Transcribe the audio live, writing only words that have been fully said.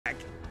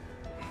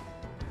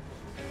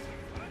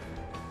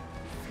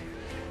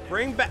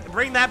Bring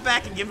that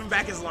back and give him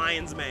back his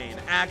lion's mane,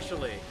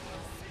 actually.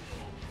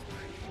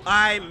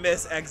 I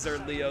miss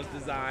Exert Leo's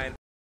design.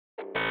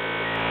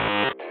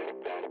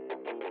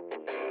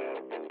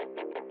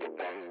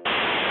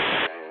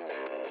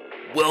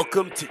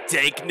 Welcome to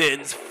Dank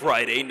Nin's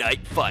Friday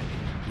Night Fight.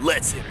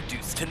 Let's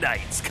introduce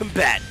tonight's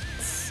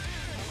combatants.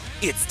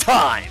 It's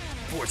time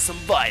for some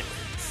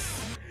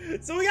violence.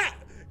 So we got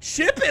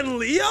Chipp and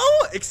Leo?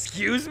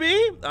 Excuse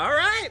me?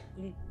 Alright.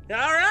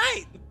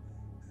 Alright.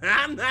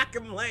 I'm not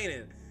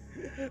complaining.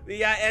 We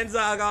got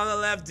Enzog on the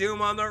left,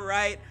 Doom on the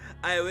right.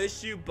 I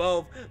wish you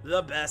both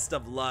the best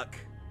of luck.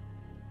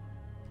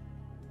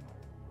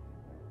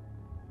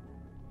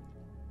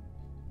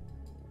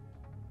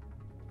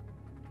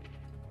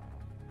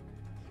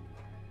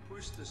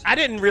 I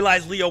didn't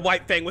realize Leo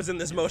Whitefang was in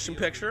this motion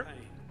picture.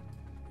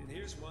 And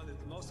here's one that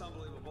the most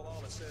unbelievable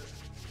all it says,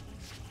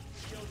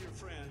 kill your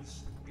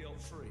friends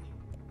guilt-free.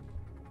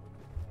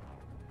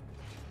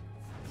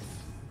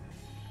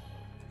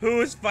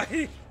 Who is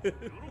fighting?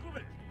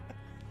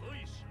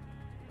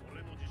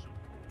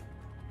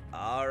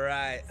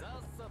 Alright.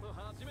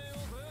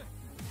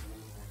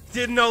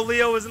 Didn't know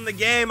Leo was in the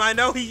game. I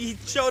know he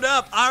showed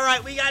up.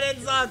 Alright, we got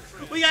Enzog.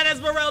 We got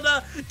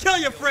Esmeralda. Kill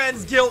your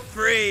friends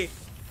guilt-free.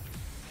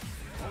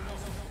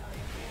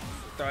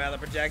 Throw out the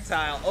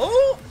projectile.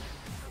 Oh!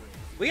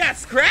 We got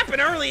scrapping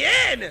early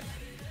in!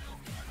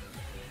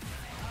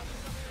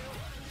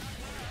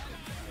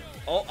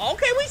 Oh,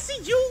 okay, we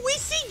see you! We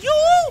see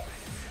you!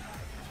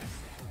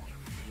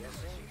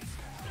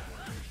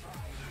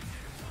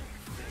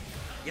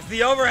 Gets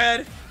the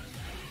overhead.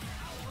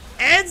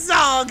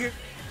 Enzog!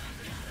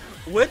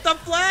 With the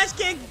flash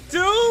kick,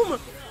 Doom!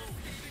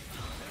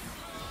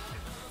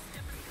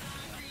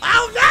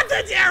 Oh, not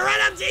the dare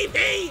run up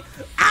GP!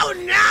 Oh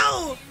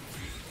no!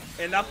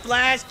 And the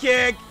flash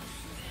kick.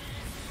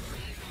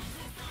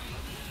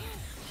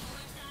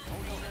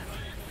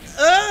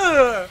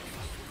 Ugh!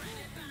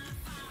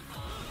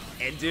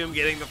 And Doom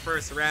getting the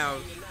first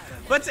round.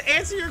 But to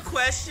answer your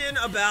question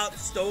about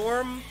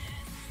Storm,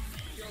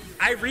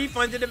 I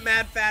refunded it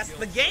mad fast.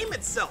 The game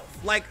itself,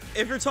 like,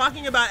 if you're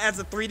talking about as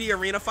a 3D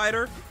arena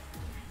fighter,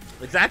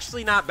 it's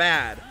actually not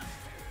bad.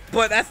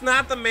 But that's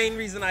not the main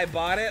reason I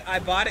bought it. I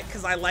bought it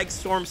because I like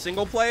Storm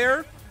single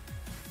player,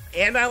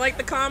 and I like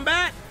the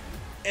combat.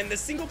 And the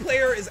single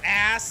player is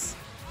ass,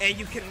 and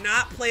you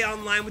cannot play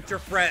online with your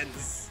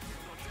friends.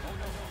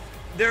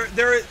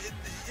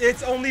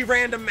 It's only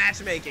random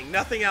matchmaking,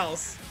 nothing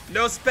else.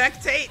 No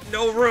spectate,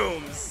 no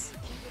rooms.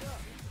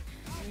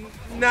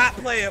 Not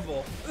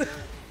playable.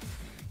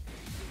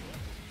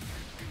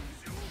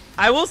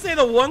 I will say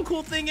the one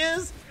cool thing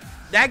is,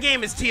 that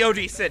game is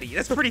TOG City.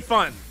 That's pretty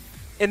fun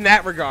in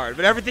that regard,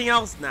 but everything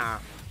else, nah.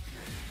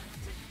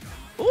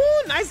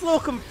 Ooh, nice little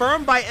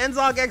confirm by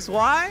Enzog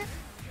XY.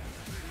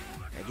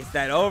 Gets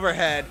that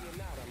overhead.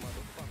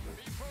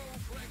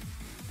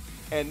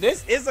 And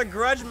this is a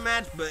grudge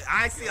match, but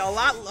I see a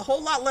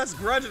whole lot less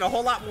grudge and a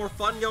whole lot more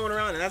fun going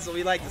around, and that's what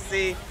we like to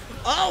see.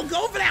 Oh,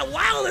 go for that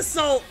wild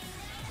assault.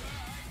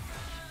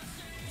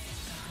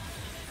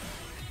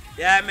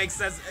 Yeah, it makes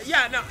sense.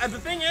 Yeah, no, the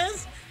thing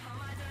is,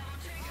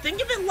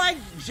 think of it like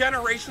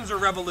Generations or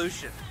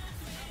Revolution.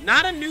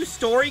 Not a new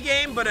story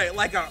game, but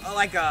like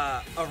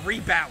a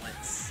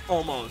rebalance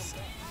almost.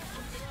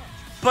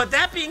 But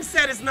that being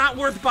said, it's not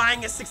worth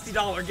buying a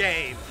 $60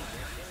 game.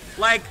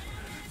 Like,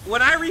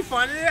 when I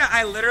refunded it,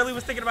 I literally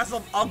was thinking to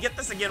myself, I'll get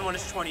this again when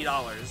it's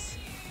 $20.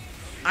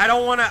 I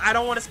don't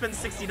wanna spend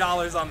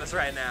 $60 on this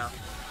right now.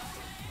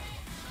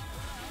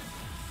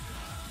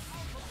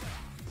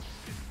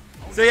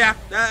 So yeah,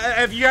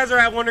 if you guys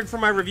are wondering for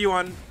my review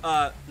on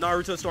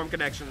Naruto Storm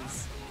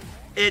Connections,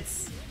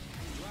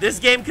 this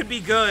game could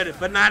be good,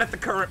 but not at the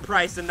current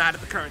price and not at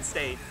the current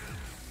state.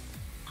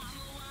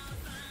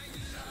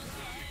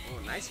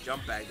 Nice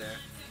jump back there.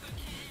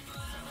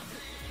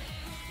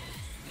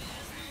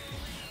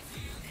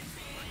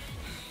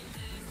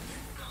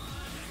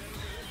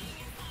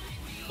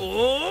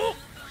 Oh!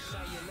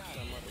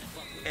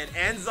 And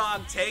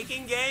Enzog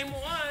taking game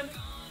one.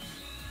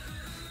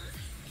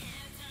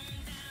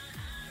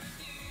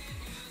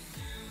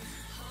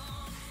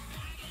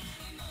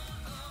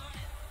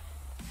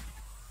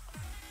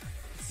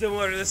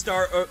 Similar to the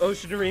Star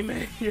Ocean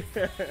remake.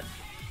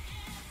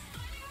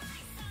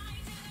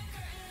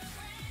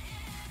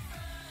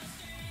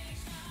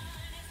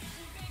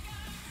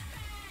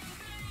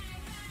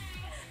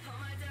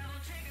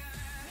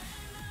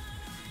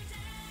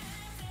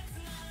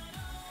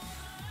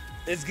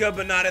 It's good,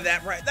 but not at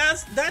that price.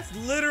 That's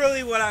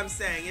literally what I'm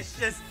saying. It's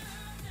just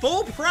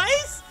full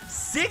price?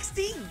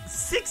 60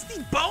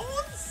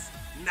 bones?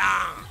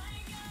 Nah.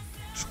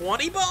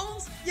 20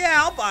 bones? Yeah,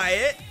 I'll buy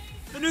it.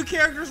 The new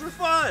characters were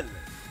fun.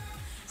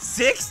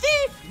 60?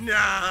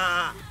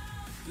 Nah.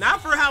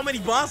 Not for how many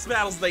boss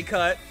battles they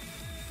cut.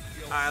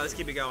 Alright, let's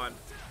keep it going.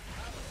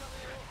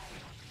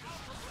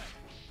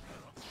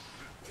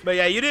 But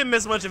yeah, you didn't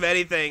miss much of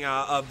anything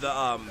of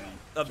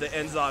the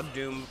Enzog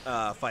Doom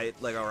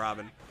fight, Lego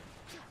Robin.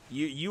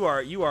 You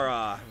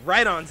are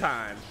right on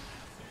time.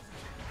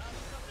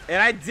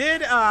 And I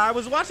did, I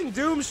was watching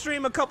Doom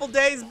stream a couple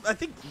days, I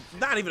think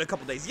not even a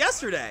couple days,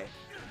 yesterday.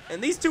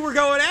 And these two were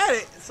going at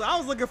it, so I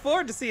was looking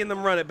forward to seeing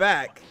them run it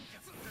back.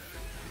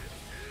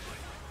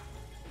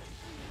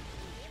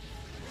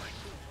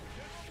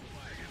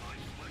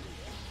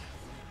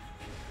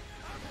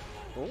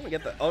 Oh, we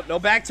get the, oh, no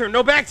back turn,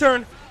 no back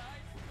turn.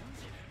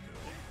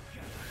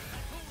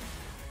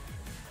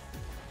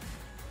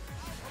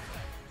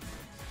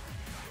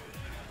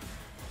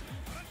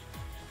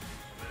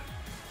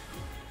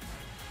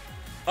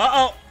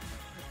 Uh-oh.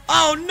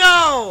 Oh,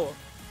 no.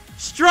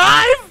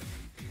 Strive?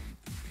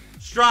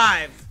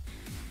 Strive.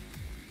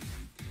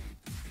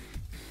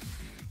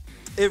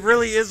 It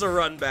really is a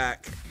run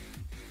back.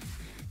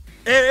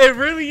 It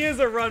really is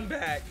a run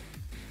back.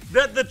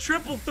 The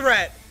triple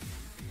threat.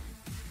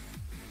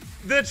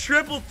 The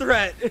triple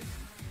threat.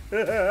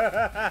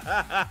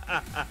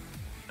 The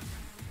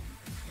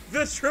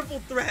triple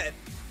threat.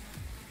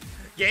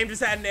 Game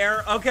just had an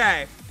error.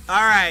 Okay.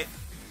 All right.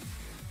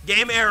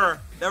 Game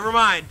error. Never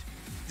mind.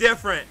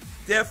 Different.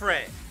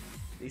 Different.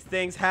 These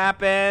things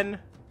happen.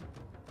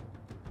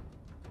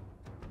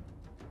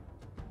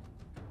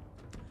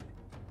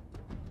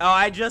 Oh,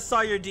 I just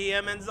saw your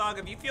DM, Enzog.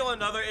 If you feel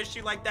another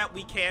issue like that,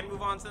 we can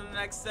move on to the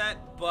next set.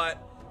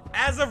 But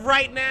as of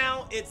right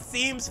now, it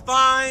seems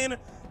fine.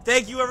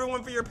 Thank you,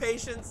 everyone, for your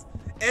patience.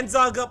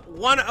 Enzog up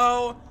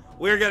 1-0.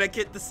 We're going to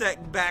get the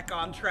set back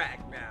on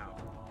track now.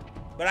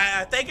 But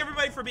I thank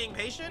everybody for being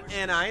patient,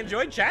 and I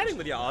enjoyed chatting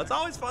with y'all. It's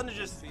always fun to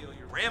just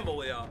ramble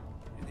with y'all.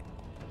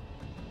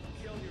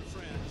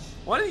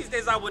 One of these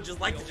days, I would just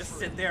like to just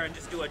sit there and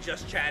just do a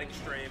just chatting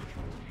stream.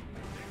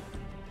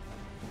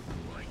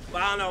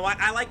 But I don't know,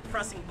 I like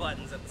pressing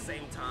buttons at the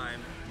same time.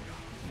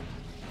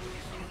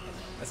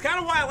 That's kind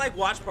of why I like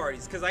watch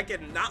parties, because I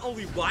can not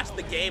only watch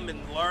the game and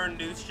learn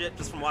new shit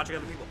just from watching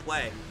other people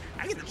play,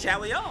 I get to chat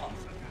with y'all.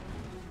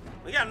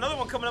 We got another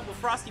one coming up with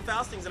Frosty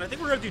Faustings, and I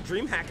think we're going to do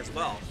DreamHack as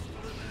well.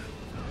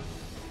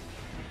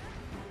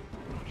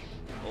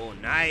 Oh,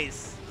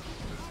 nice.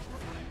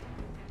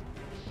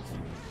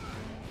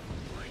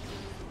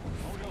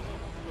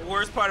 The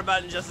worst part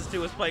about Injustice 2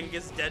 was playing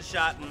against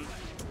Deadshot, and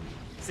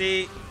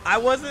see, I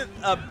wasn't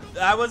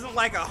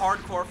like a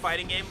hardcore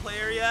fighting game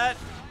player yet.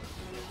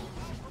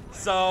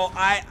 So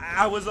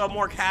I was a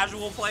more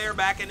casual player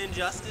back in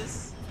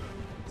Injustice.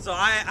 So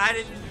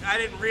I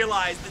didn't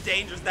realize the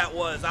dangers that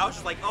was. I was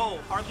just like, oh,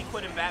 Harley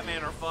Quinn and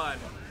Batman are fun.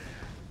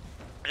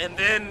 And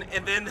then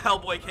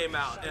Hellboy came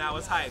out and I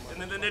was hyped.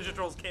 And then the Ninja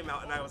Turtles came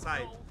out and I was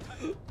hyped.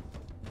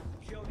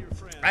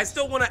 I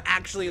still want to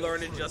actually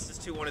learn Injustice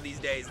 2 one of these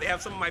days. They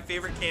have some of my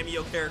favorite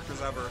cameo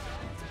characters ever.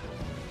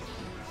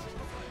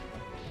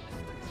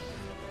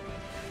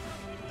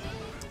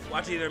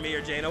 Watch either me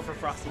or Jano for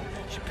Frosty.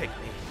 She picked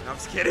me. No, I'm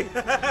just kidding.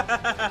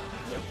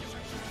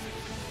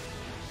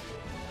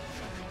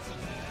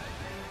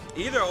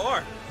 Either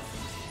or.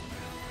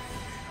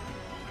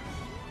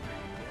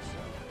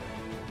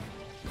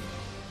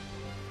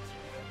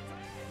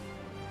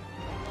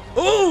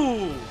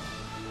 Ooh!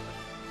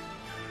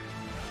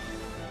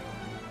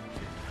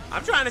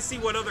 I'm trying to see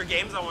what other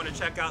games I want to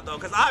check out, though,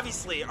 because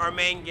obviously our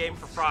main game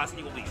for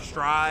Frosty will be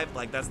Strive.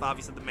 Like, that's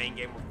obviously the main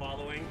game we're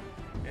following.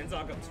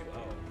 Enzog up 2-0.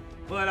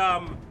 But,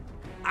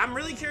 I'm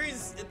really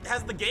curious,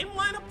 has the game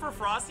lineup for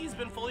Frosty's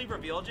been fully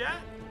revealed yet?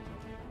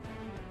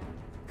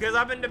 Because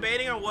I've been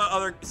debating on what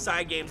other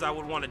side games I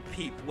would want to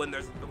peep when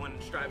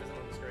Strive isn't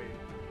on the screen.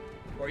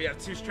 Or you have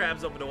two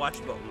Strabs open to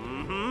watch both.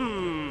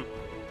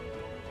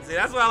 See,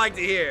 that's what I like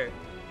to hear.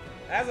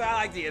 That's what I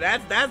like to hear.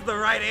 That's the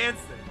right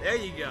answer. There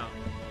you go.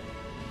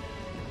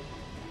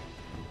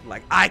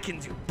 Like, I can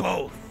do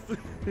both.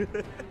 You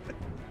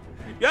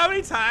know how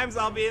many times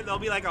there'll be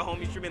like a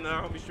homie stream and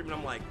another homie stream and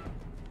I'm like,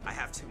 I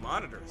have 2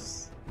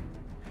 monitors.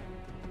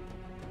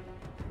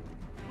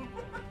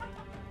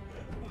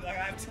 Like,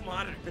 I have 2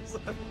 monitors.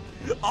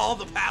 All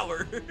the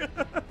power.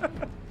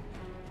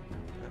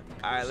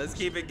 Alright, let's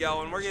keep it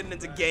going. We're getting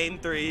into game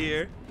 3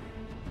 here.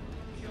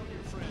 Kill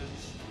your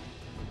friends.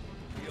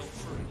 Feel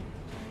free.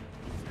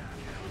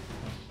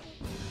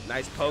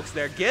 Nice pokes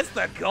there. Gets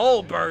the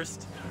goal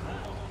burst.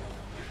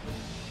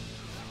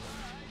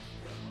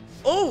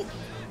 Oh!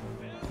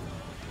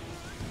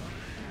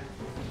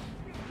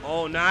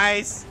 Oh,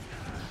 nice.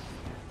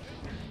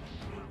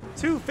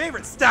 2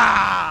 favorites.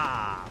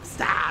 Stop!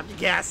 Stop! You're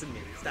gassing me.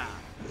 Stop.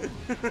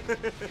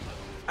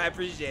 I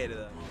appreciate it,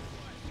 though.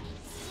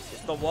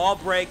 It's the wall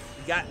break.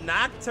 You got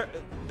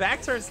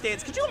back turn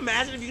stance. Could you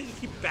imagine if you could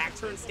keep back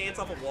turn stance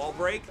off a wall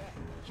break?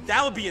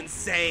 That would be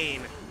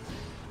insane.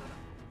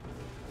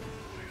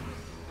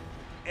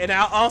 And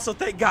I also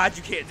thank God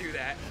you can't do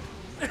that.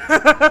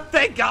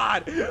 Thank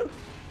God.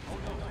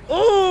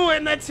 Ooh,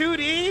 and the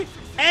 2D.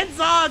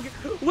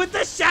 Enzog with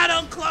the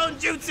Shadow Clone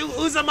Jutsu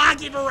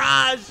Uzumaki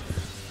Barrage.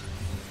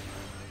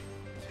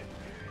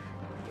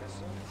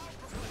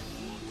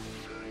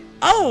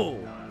 Oh.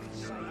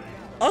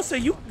 Oh, so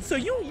you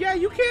can't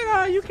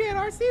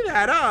RC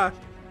that, huh?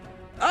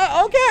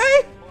 Oh,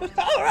 okay.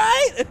 All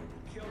right.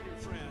 Kill your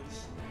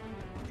friends.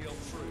 Feel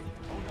free.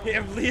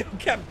 If Leo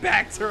kept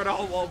back turn,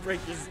 all wall break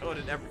your zone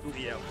in every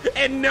Leo.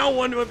 And no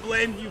one would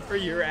blame you for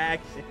your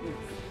actions.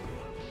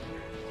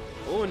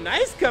 Oh,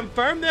 nice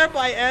confirm there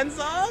by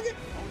Enzog.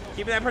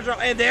 Keeping that pressure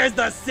on. And there's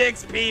the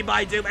 6P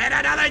by Doom. And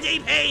another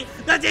DP!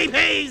 The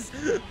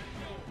DPs!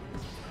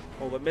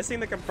 Oh, but missing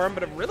the confirm,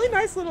 but a really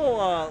nice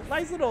little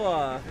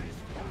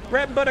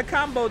bread and butter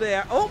combo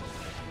there. Oh!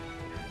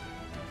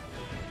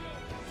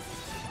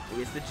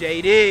 Here's the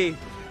JD.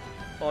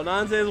 Hold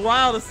on to his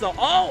wildest soul.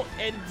 Oh!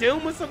 And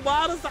Doom with some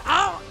wildest soul.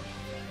 Oh!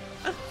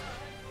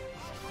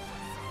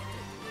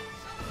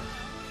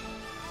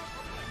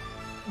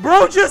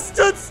 Bro just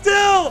stood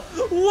still!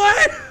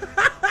 What?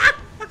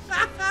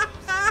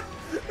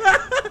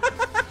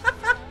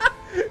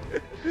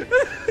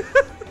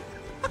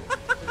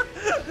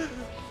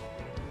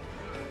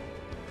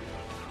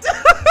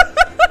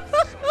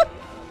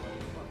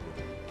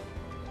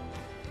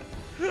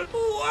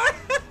 What?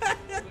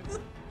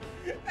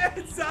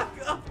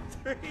 Enzog up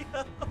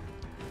 3-0.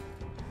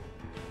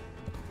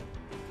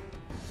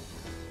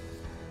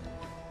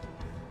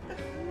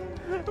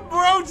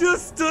 Bro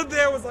just stood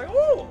there, was like,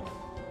 oh.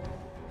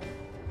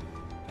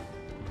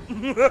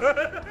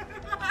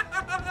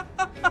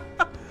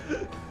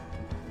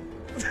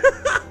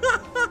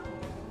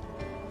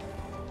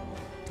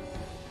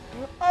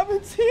 I'm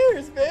in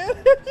tears,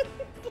 man.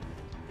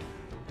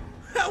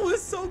 That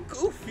was so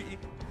goofy.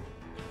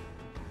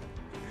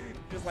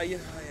 Just like, yeah,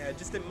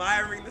 just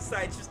admiring the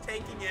sights, just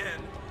taking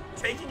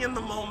in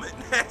the moment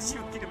as you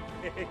can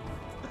make.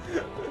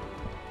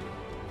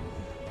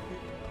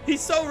 He's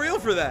so real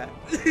for that.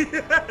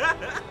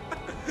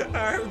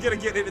 Alright, we're gonna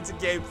get into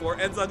game 4.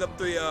 Enzog up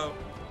 3-0.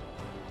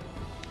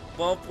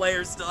 Both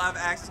players still have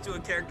access to a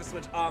character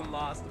switch on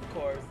Lost, of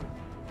course.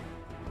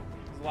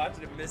 I was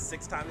watching him miss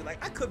 6 times. He's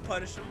like, I could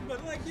punish him,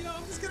 but like, you know,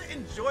 I'm just gonna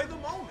enjoy the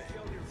moment.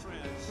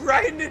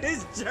 Writing in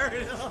his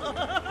journal.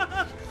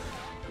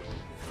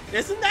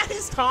 Isn't that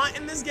his taunt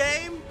in this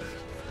game?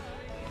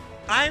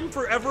 I'm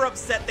forever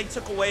upset they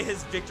took away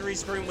his victory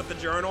screen with the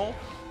journal.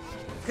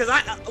 Because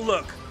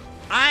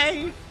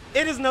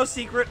it is no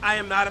secret I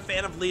am not a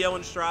fan of Leo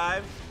and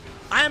Strive.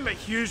 I am a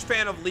huge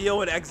fan of Leo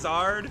and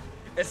Exard,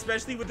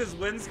 especially with his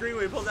win screen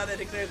when he pulls out that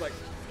dictionary. He's like,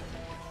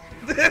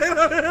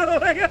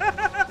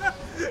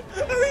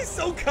 he's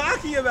so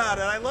cocky about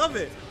it. I love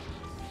it.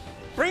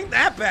 Bring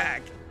that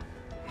back.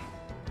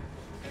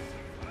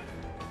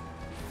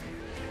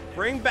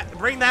 Bring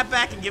that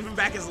back and give him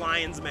back his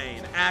Lion's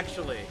Mane,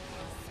 actually.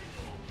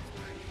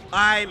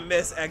 I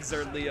miss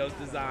Exard Leo's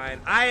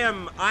design.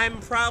 I'm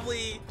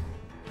probably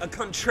a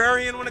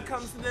contrarian when it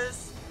comes to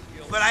this,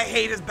 but I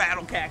hate his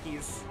battle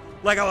khakis.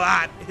 Like a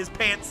lot. His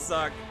pants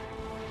suck.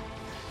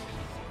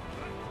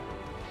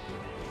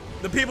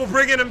 The people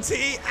bringing him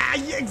tea?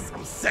 I'm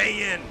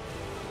saying.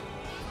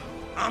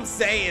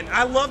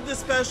 I love the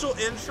special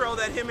intro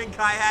that him and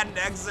Kai had in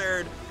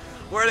Exard,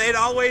 where they'd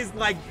always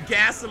like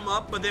gas him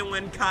up, but then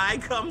when Kai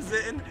comes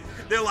in,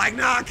 they're like,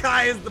 nah,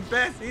 Kai is the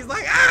best. He's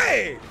like,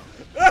 hey!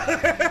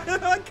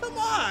 Like, come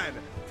on!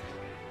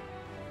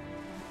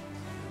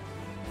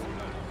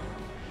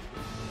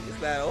 Is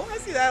that, oh, I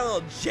see that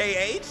little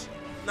JH.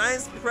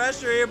 Nice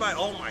pressure here by,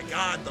 oh my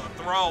god, the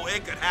throw.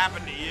 It could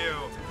happen to you.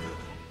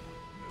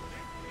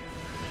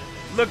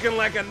 Looking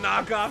like a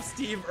knockoff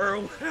Steve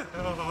Irwin.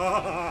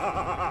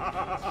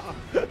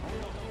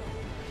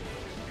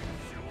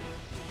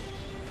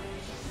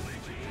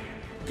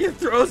 He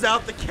throws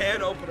out the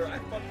can opener. I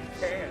fucking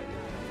can't.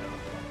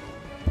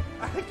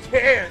 I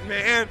can't,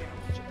 man.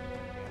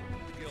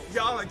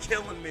 Y'all are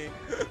killing me.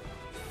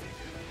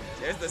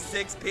 There's the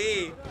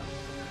 6P.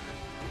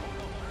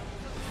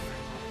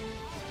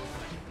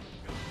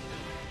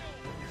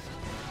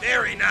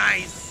 Very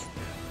nice.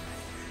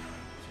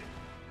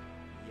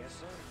 Yes,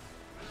 sir.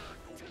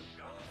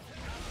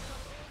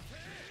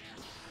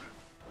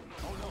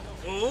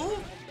 Ooh.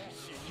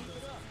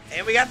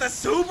 And we got the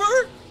super.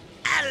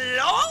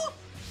 Hello?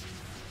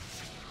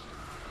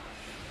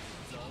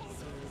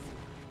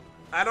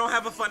 I don't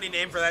have a funny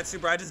name for that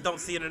super. I just don't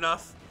see it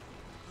enough.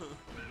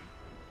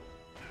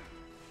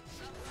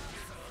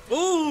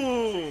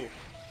 Ooh.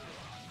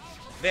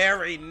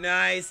 Very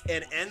nice.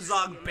 And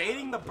Enzog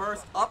baiting the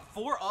burst up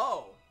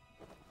 4-0.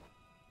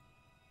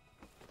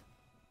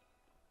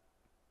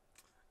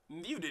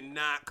 You did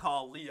not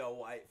call Leo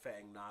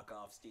Whitefang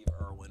knockoff Steve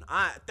Irwin.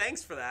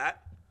 Thanks for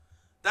that.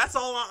 That's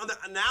all.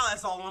 Now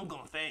that's all I'm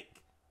gonna think.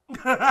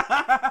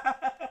 I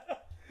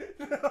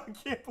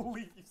can't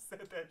believe you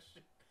said that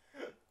shit.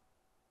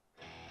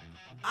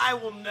 I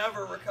will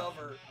never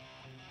recover.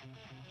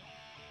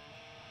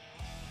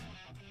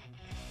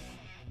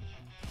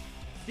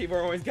 Steve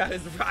always got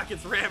his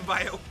rockets ran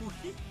by a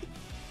week.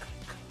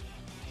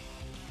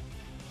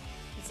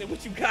 He said,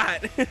 what you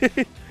got?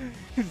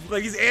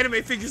 Like his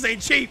anime figures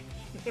ain't cheap.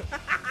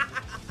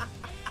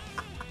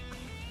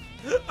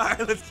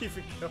 Alright, let's keep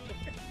it going.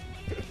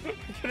 We're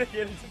gonna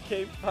get into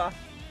game 5.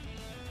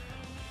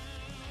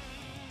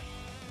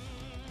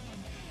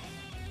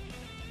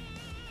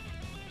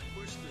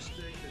 Push the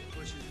stick that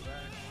pushes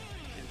back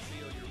and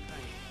feel your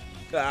pain.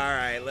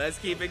 Alright, let's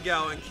keep it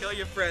going. Kill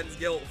your friends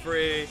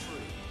guilt-free.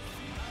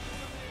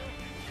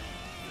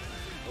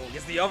 Oh,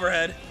 gets the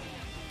overhead.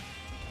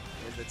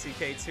 Here's the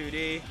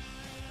 2K2D.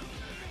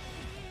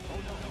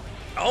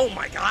 Oh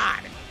my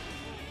god!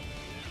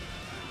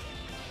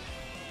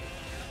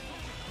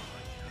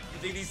 You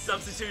think these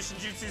substitution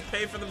jutsus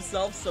pay for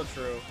themselves? So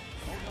true.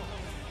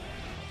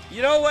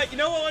 You know what? You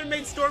know what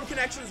made Storm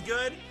Connections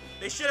good?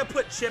 They should have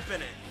put Chipp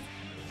in it.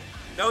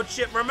 No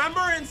Chipp.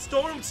 Remember in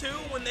Storm 2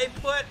 when they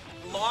put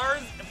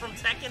Lars from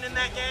Tekken in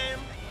that game?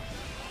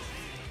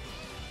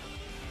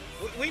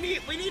 We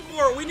need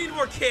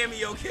more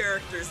cameo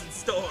characters in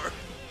Storm.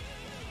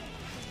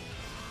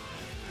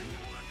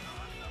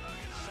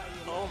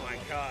 Oh my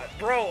god.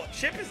 Bro,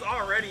 Chipp is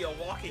already a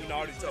walking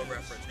Naruto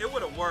reference. It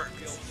would have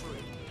worked.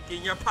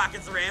 Getting your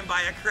pockets ran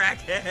by a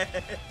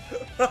crackhead.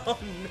 Oh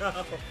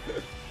no.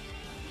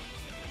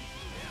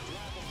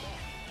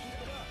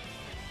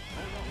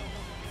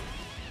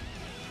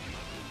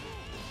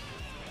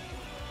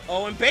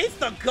 Oh, and base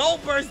the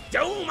Goldberg's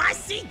Doom, I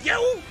see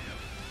you!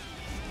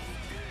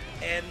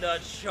 And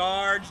the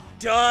charge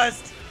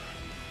dust.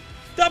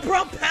 The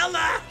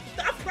propeller!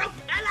 The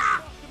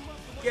propeller!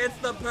 Gets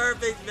the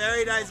perfect,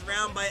 very nice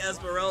round by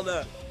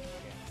Esmeralda.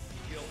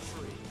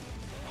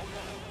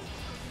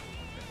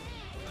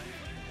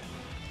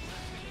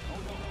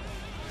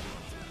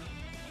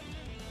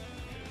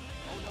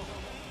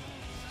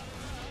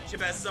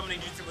 Chipp has summoning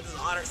jutsu with his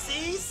honor.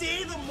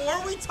 See, the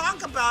more we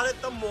talk about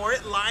it, the more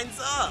it lines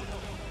up.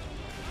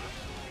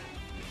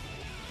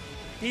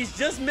 He's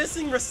just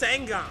missing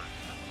Rasengan.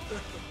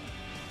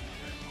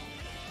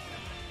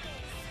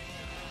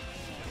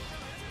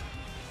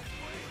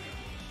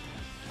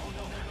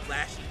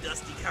 Flashy,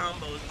 dusty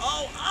combos.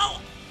 Oh,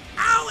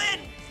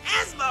 and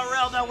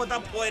Esmeralda with a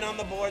point on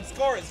the board.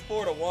 Score is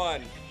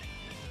 4-1.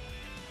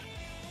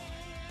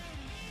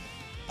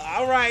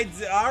 All right,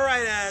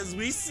 Az.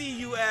 We see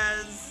you,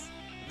 Az.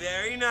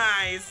 Very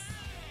nice.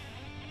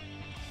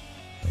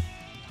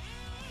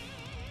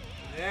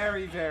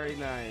 Very, very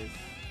nice.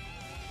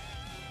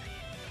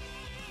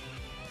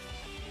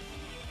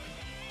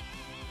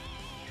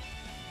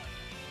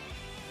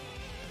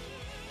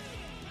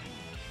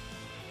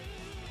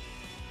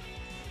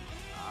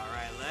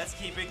 Let's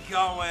keep it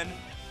going.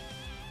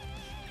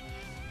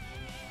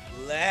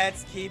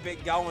 Let's keep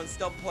it going.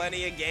 Still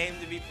plenty of game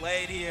to be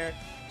played here.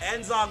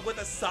 Enzog with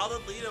a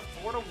solid lead of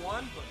 4-1,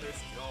 but there's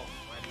still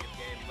plenty of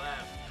game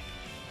left.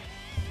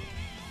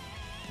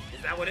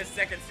 Is that what his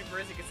second super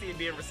is? You can see him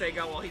being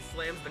Rasengan while he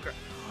slams the car.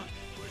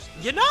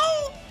 You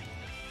know,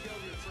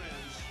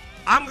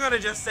 I'm gonna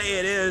just say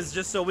it is,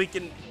 just so we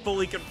can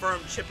fully confirm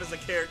Chipp is a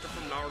character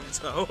from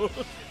Naruto.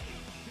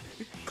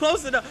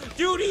 Close enough.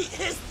 Dude,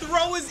 his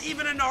throw is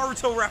even a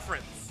Naruto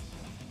reference.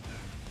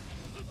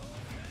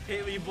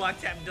 Hate when you block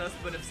tap dust,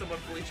 but if someone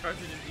fully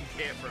charges it, you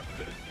can't, bro.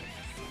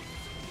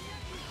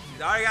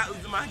 I already got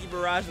Uzumaki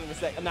Barrage in a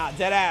second. Nah,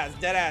 dead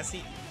ass.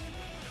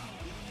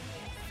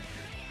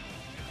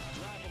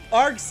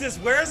 Arxis,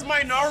 where's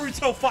my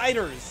Naruto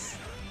fighters?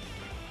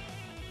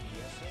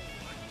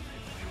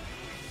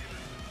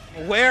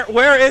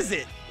 Where is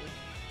it?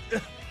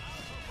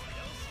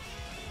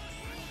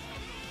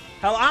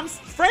 Hell,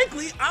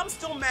 frankly, I'm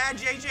still mad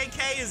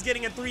JJK is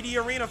getting a 3D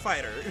arena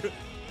fighter.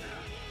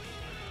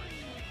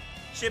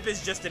 Chipp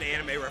is just an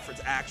anime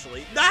reference,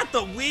 actually. Not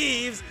the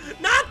weaves!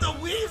 Not the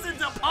weaves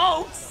into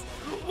pokes!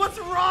 What's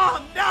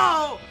wrong?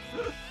 No!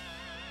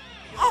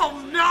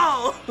 Oh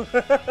no!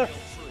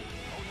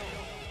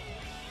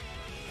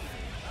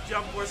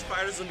 Jump Force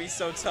fighters will be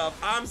so tough.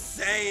 I'm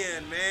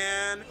saying,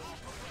 man.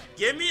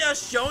 Give me a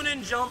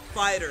Shonen Jump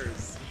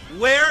fighters.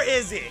 Where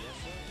is it?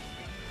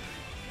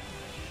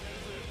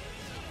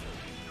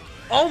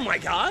 Oh my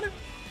god!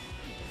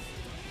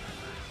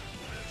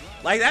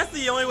 Like, that's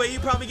the only way you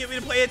probably get me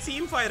to play a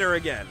team fighter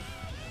again.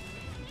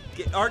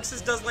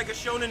 Arxis does like a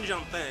Shonen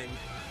Jump thing.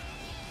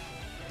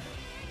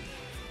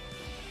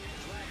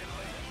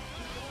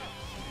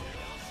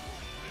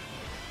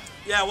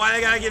 Yeah, why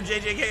they gotta give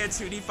JJK a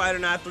 2D fighter,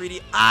 not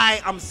 3D?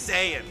 I'm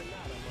saying.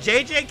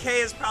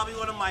 JJK is probably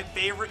one of my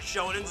favorite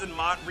shonens in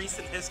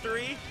recent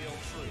history.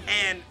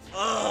 And,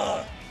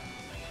 ugh.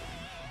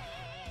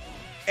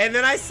 And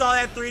then I saw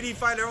that 3D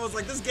fighter and was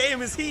like, this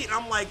game is heat. And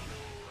I'm like,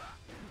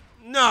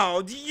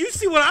 no, do you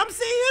see what I'm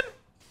seeing?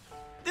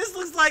 This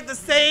looks like the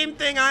same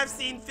thing I've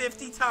seen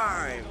 50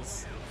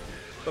 times.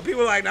 But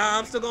people are like, nah,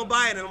 I'm still gonna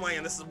buy it. And I'm like,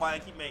 and this is why I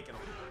keep making them.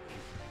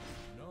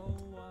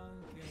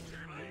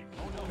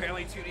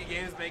 Apparently 2D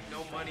games make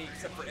no money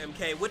except for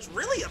MK, which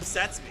really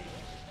upsets me.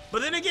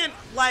 But then again,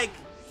 like,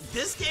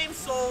 this game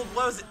sold,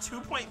 what was it,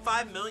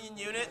 2.5 million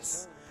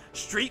units?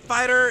 Street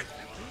Fighter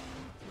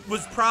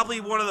was probably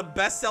one of the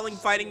best-selling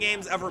fighting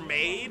games ever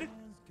made.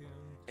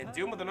 And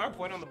Doom with another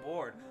point on the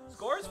board.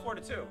 Score is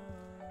 4-2.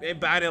 They ain't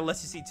buying it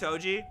unless you see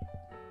Toji.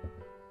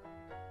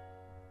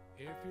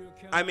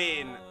 I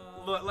mean,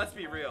 look, let's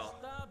be real.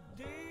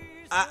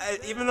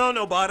 Even though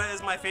Nobata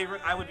is my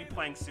favorite, I would be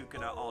playing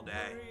Sukuna all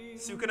day.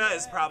 Sukuna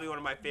is probably one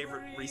of my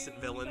favorite recent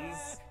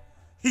villains.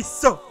 He's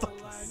so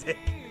fucking sick.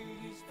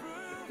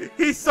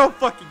 He's so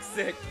fucking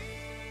sick.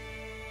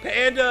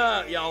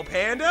 Panda, yo,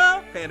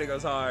 Panda? Panda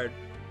goes hard.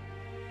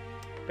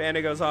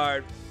 Panda goes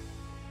hard.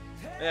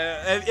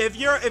 If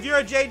you're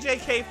a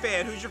JJK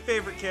fan, who's your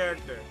favorite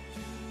character?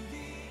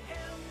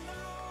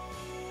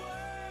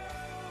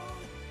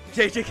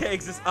 JJK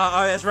exists.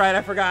 Oh, that's right.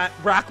 I forgot.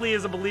 Broccoli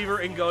is a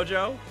believer in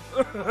Gojo.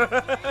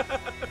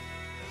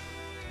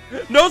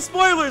 No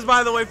spoilers,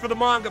 by the way, for the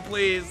manga,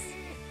 please.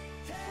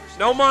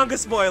 No manga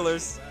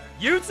spoilers.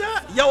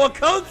 Yuta? Yo,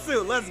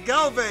 Akotsu. Let's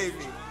go, baby.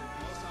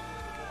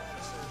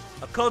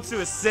 Akotsu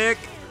is sick.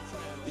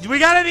 We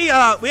got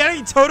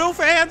any Toto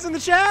fans in the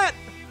chat?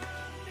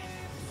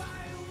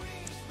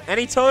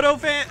 Any Toto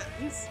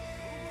fans?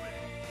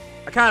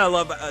 I kind of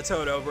love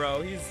Toto,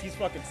 bro. He's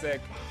fucking sick.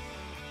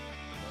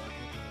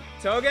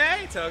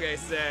 Toge? Toge's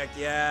sick,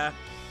 yeah.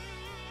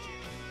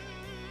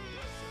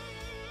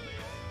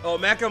 Oh,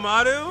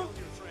 Mekamaru?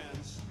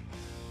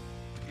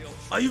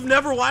 Oh, you've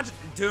never watched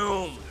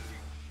Doom.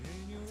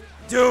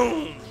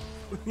 Doom.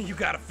 You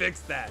gotta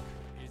fix that.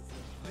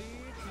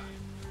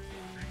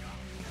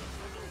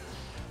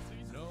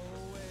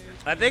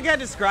 I think I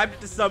described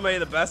it to somebody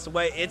the best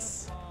way.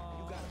 It's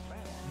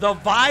the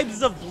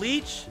vibes of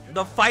Bleach,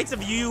 the fights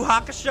of Yu Yu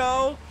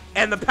Hakusho,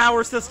 and the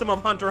power system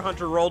of Hunter x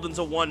Hunter rolled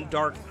into one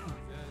dark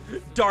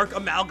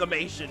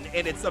amalgamation,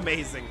 and it's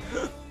amazing.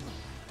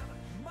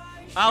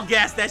 I'll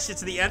gas that shit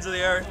to the ends of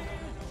the earth.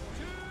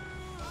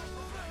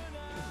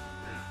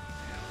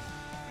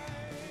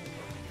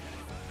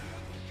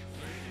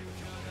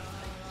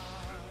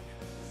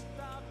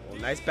 Well,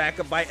 nice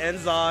backup by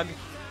Enzog.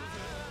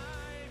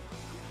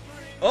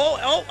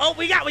 Oh,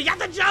 we got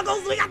the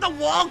juggles, we got the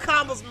wall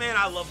combos. Man,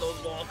 I love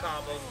those wall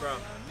combos, bro.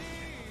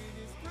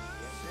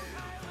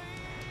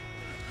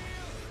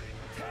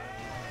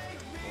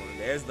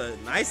 There's the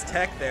nice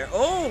tech there.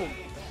 Oh!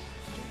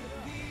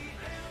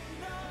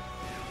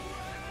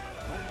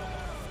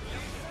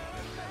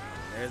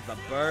 There's the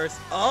burst.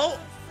 Oh!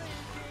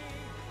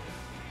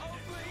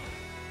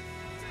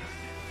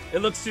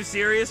 It looks too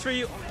serious for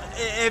you.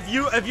 If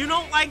you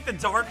don't like the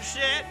dark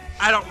shit,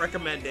 I don't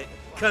recommend it,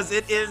 cause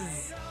it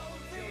is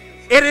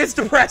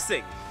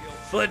depressing.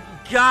 But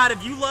God,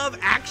 if you love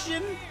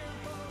action,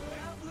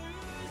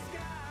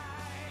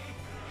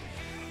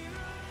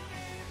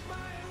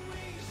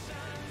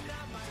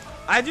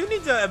 I do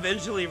need to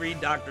eventually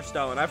read Dr.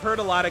 Stone. I've heard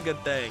a lot of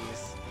good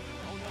things.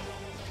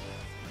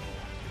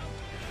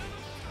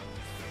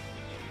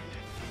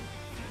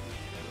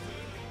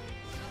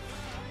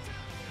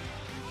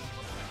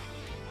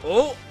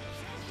 Oh,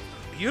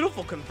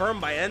 beautiful confirmed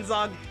by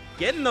Enzog.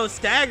 Getting those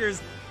staggers.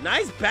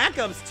 Nice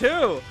backups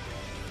too.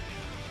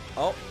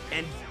 Oh,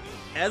 and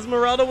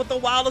Esmeralda with the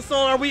wildest soul.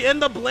 Are we in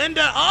the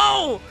blender?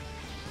 Oh!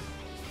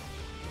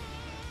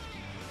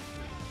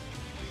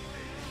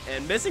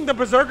 And missing the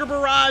Berserker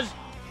Barrage.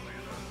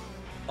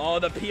 Oh,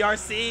 the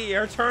PRC.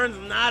 Her turn's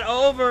not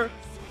over.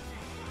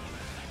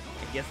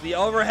 It gets the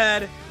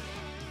overhead.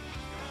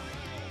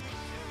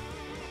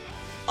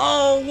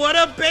 Oh, what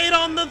a bait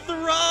on the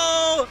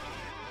throw.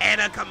 And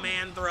a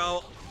command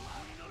throw.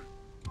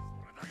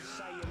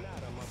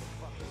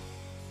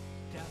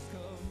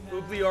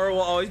 Oopleora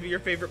will always be your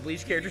favorite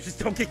Bleach character. Just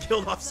don't get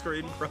killed off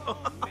screen, bro.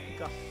 Oh,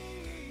 God.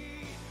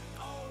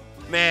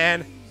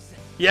 Man.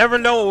 You ever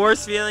know a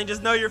worse feeling?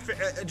 Just know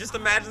just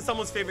imagine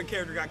someone's favorite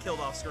character got killed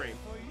off screen.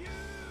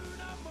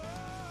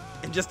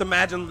 And just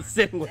imagine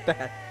sitting with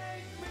that.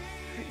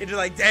 And you're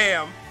like,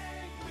 damn.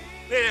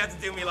 They didn't have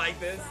to do me like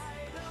this.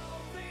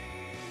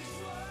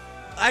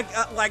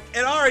 Like,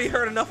 it already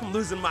hurt enough from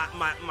losing my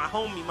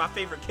homie, my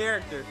favorite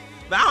character.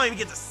 But I don't even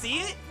get to see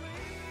it.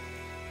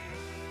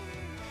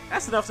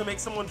 That's enough to make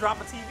someone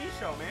drop a TV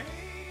show, man.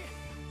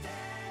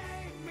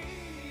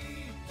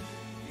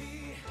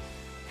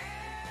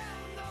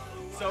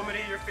 So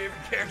many of your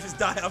favorite characters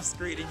die off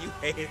screen and you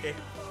hate it.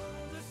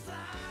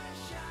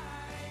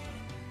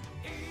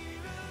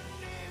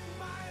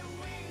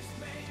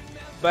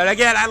 But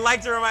again, I'd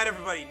like to remind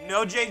everybody,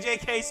 no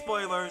JJK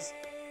spoilers.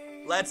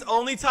 Let's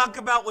only talk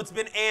about what's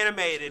been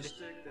animated,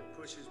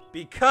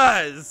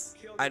 because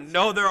I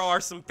know there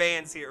are some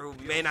fans here who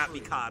may not be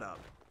caught up.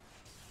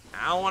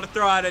 I don't want to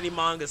throw out any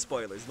manga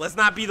spoilers. Let's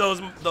not be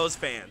those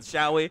fans,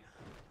 shall we?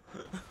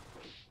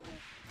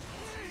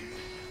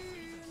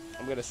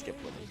 I'm gonna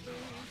skip them.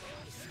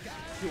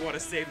 You want to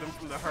save them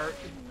from the hurt?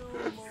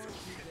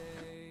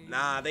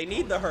 Nah, they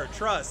need the hurt.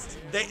 Trust.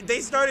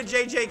 They started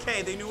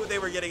JJK. They knew what they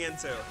were getting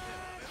into.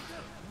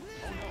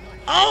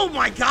 Oh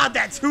my God,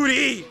 that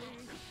 2D.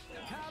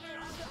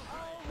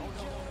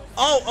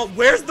 Oh,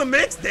 where's the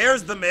mix?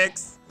 There's the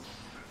mix.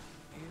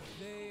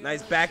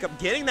 Nice backup.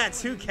 Getting that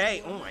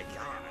 2K. Oh my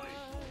God.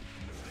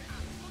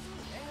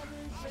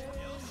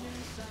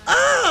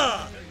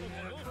 Ah!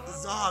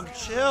 Zog,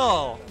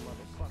 chill.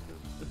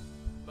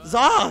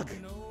 Zog!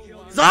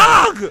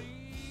 Zog!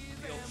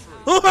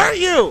 Who hurt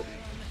you?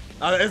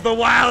 Oh, it's the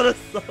wildest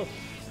soul.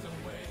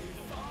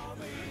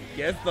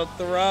 Gets the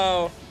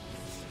throw.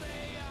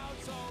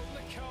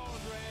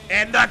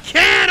 And the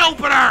can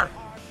opener!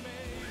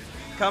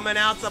 Coming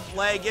out to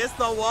play. Gets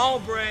the wall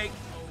break.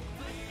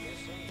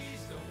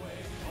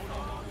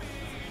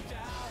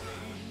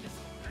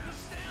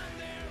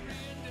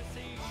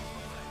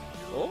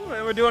 Oh,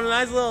 and we're doing a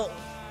nice little...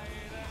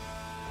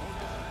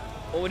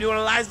 Oh, we're doing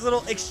a nice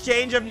little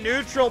exchange of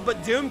neutral,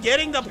 but Doom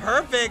getting the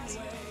perfect.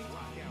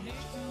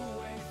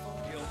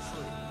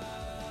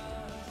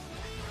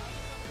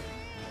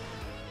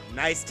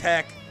 Nice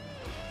tech.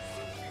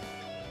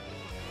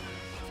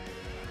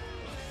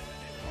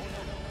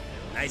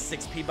 Nice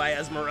 6P by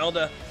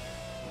Esmeralda.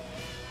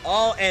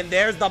 Oh, and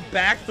there's the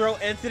back throw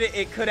incident.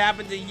 It could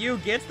happen to you.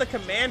 Gets the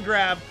command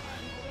grab.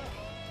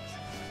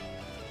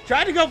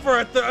 Tried to go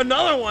for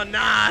another one.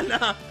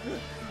 Nah.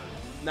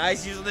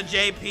 Nice use of the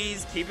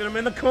JPs, keeping him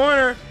in the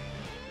corner.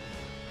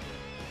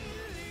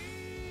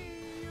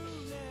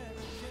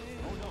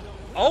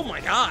 Oh my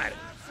god.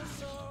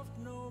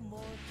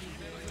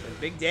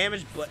 Big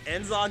damage, but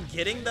Enzog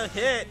getting the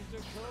hit.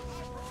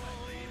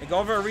 And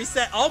go for a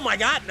reset. Oh my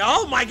god.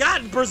 Oh my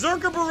god.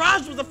 Berserker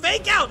Barrage was a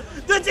fake out.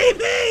 The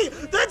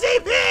DP!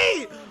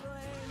 The DP!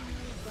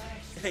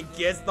 And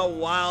gets the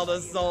wild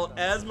assault.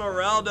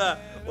 Esmeralda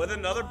with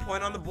another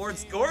point on the board.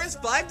 Score is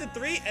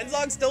 5-3.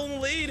 Enzog still in the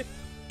lead.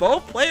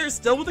 Both players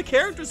still with a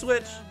character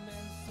switch.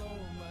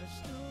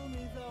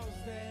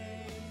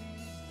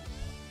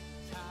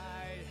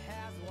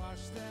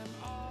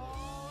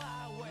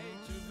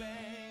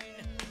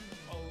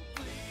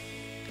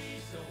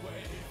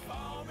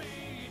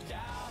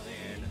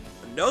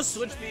 No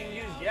switch being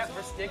used yet.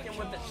 We're sticking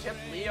with the Chipp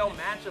Leo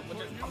matchup, which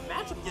is a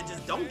matchup you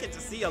just don't get to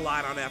see a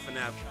lot on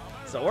FNF.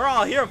 So we're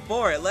all here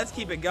for it. Let's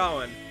keep it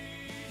going.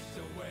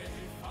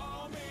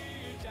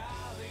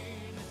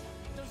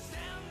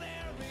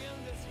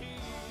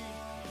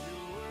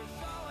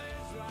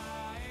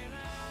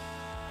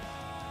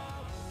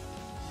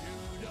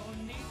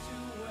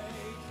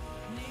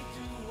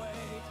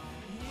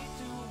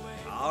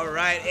 All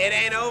right, it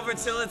ain't over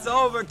till it's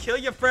over. Kill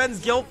your friends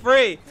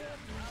guilt-free.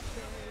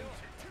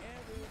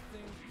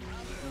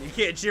 You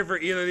can't cheer for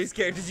either of these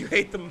characters. You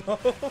hate them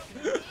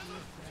both.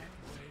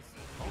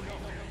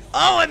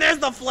 Oh, and there's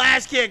the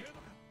flash kick.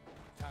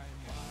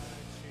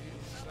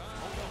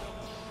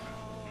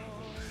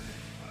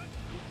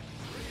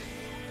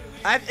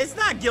 It's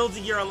not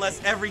Guilty Gear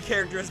unless every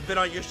character has been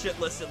on your shit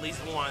list at least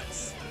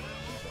once.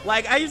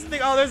 Like, I used to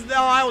think, oh,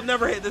 I will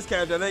never hit this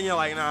character. And then you're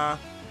like, nah.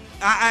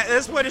 At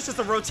this point, it's just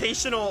a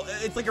rotational.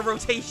 It's like a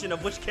rotation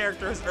of which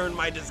character has earned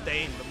my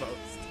disdain the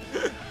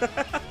most.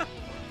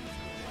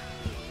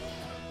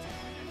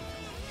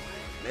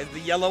 There's the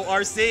yellow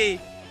RC.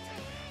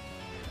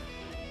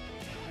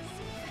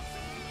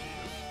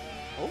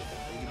 Oh,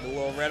 the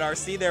little red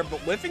RC there, but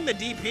whiffing the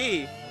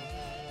DP.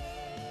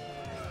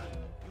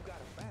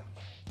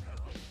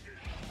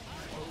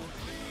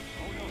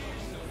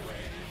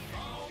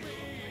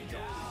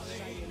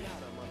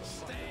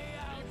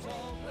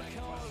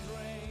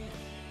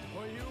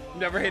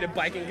 Never hated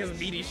biking because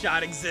meaty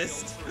shot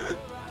exists.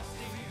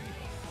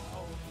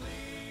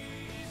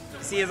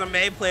 See, as a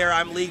May player,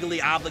 I'm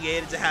legally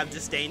obligated to have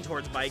disdain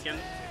towards biking.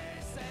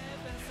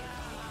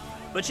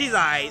 But she's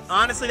alright.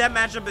 Honestly, that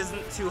matchup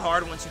isn't too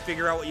hard once you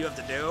figure out what you have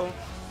to do.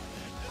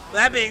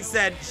 That being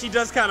said, she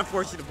does kind of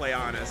force you to play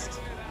honest.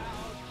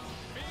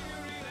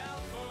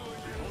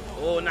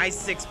 Oh,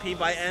 nice 6P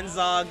by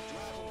Enzog.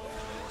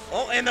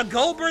 Oh, and the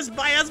gold burst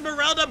by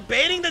Esmeralda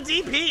baiting the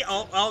DP.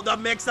 Oh, the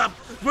mix up.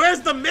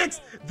 Where's the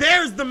mix?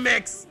 There's the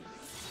mix.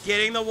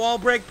 Getting the wall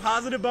break.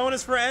 Positive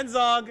bonus for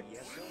Enzog.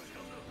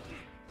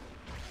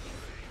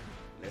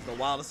 There's the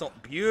wild assault.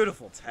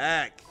 Beautiful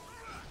tech.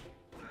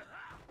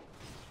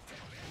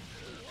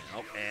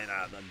 Oh, and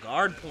the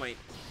guard point.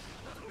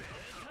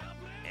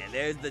 And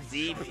there's the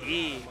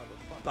DP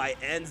by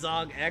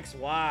Enzog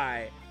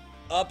XY.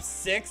 Up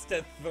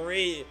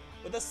 6-3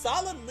 with a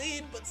solid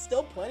lead, but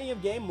still plenty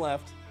of game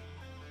left.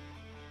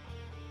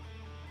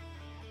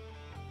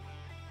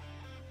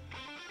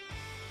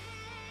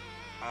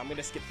 I'm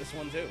gonna skip this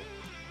one too.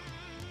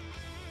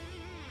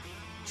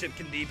 Chipp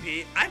can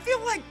DP. I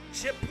feel like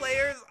Chipp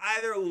players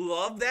either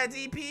love that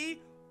DP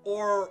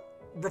or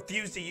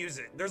refuse to use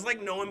it. There's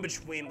like no in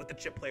between with the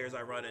Chipp players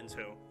I run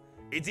into.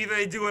 It's either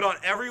they do it on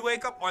every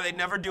wake up or they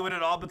never do it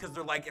at all because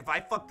they're like, if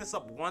I fuck this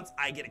up once,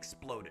 I get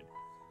exploded.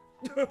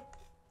 This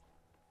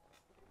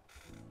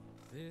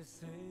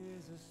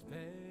is a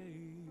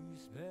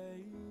space,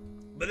 babe.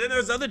 But then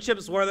there's other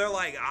Chipps where they're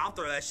like, I'll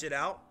throw that shit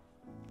out.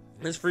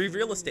 It's free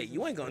real estate.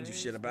 You ain't gonna do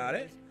shit about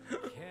it.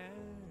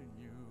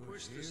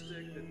 Push the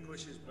stick that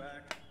pushes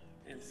back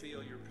and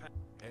feel your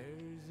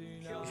pain.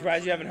 I'm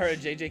surprised you haven't heard a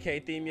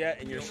JJK theme yet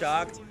and you're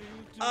shocked.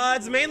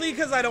 It's mainly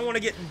because I don't want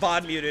to get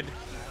VOD muted.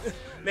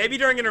 Maybe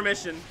during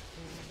intermission.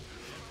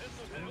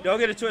 Don't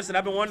get it twisted.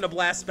 I've been wanting to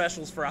blast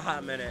specials for a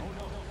hot minute.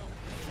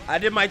 I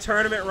did my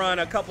tournament run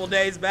a couple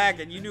days back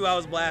and you knew I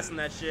was blasting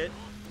that shit.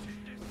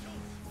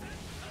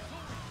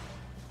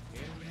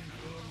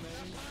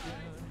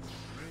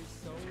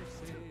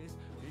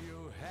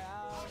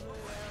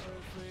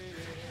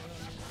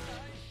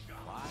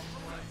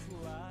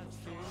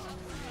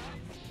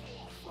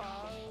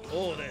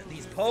 Oh,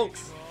 these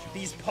pokes.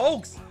 These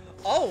pokes.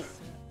 Oh.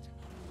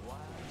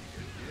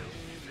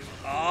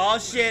 Oh,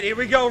 shit. Here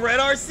we go.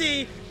 Red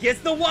RC gets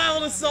the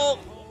wild assault.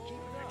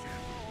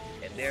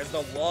 And And there's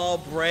the wall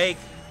break.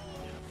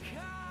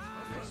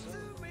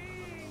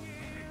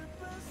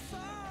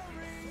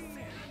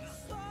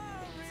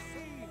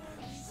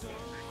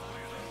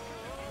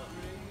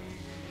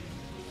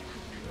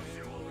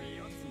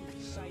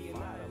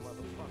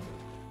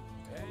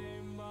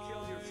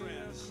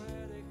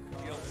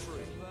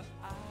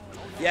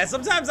 Yeah,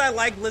 sometimes I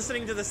like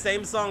listening to the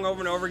same song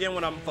over and over again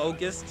when I'm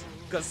focused,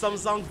 because some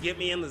songs get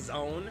me in the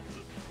zone.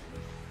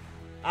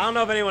 I don't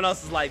know if anyone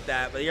else is like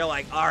that, but you're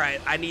like, all right,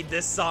 I need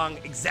this song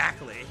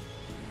exactly.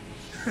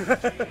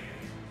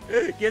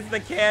 Gets the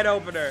can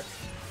opener.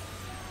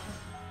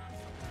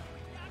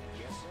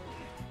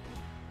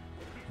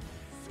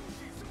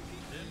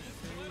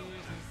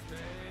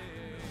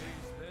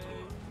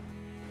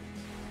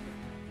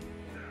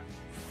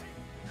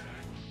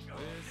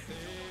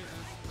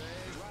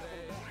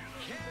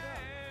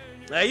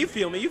 Yeah, you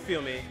feel me, you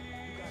feel me.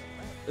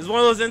 It's one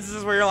of those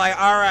instances where you're like,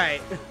 all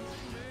right,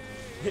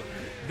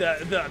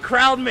 the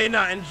crowd may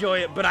not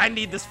enjoy it, but I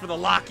need this for the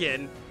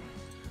lock-in.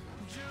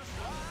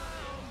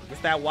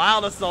 It's that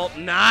wild assault,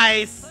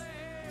 nice.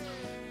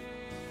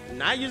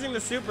 Not using the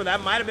super,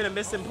 that might have been a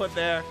misinput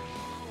there.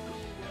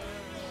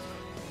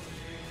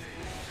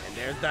 And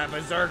there's that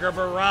Berserker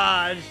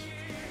barrage.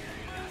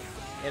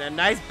 And a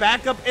nice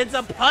backup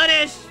into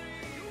punish.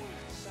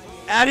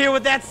 Out here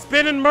with that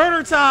spinning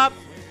murder top.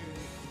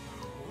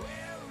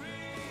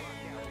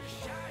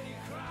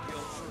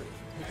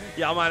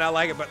 Y'all might not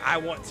like it, but I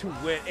want to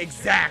win.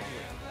 Exactly.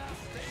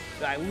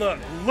 Like, look.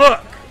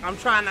 I'm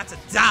trying not to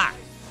die.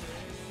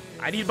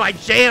 I need my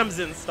jams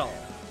installed.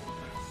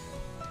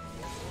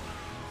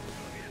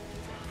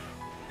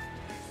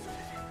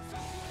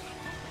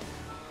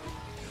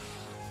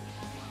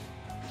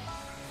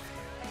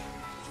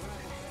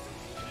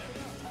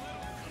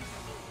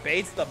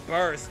 Baits the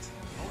burst.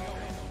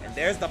 And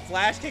there's the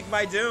flash kick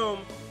by Doom.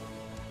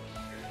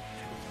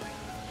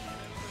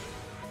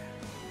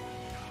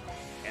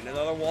 And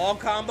another wall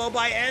combo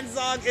by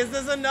Enzog. Is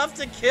this enough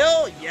to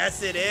kill?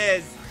 Yes, it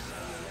is.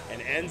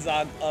 And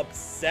Enzog up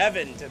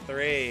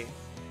 7-3.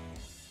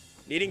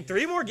 Needing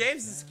 3 more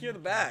games to secure the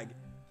bag.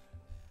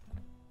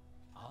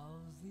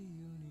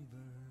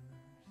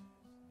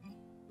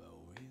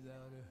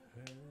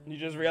 You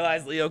just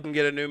realized Leo can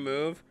get a new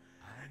move?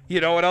 You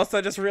know what else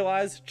I just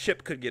realized?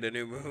 Chipp could get a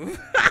new move.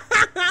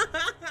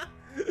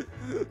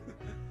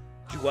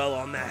 Dwell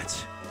on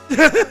that.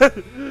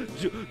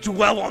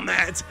 Dwell on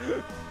that.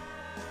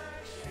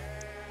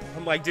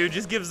 I'm like, dude,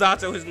 just give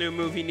Zato his new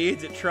move. He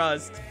needs it.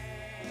 Trust.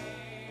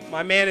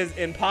 My man is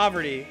in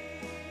poverty.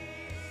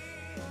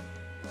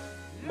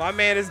 My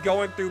man is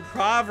going through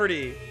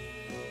poverty.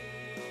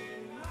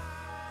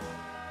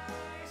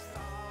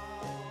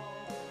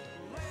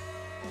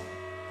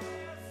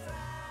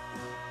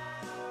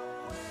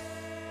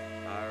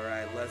 All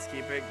right, let's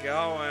keep it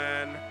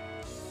going.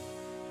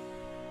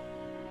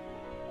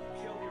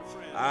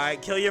 All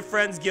right, kill your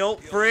friends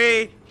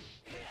guilt-free.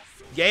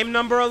 Game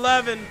number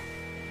 11.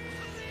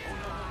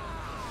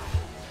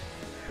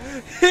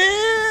 Here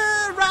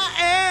I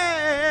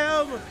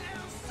am.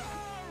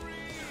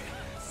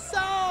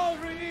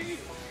 Sorry.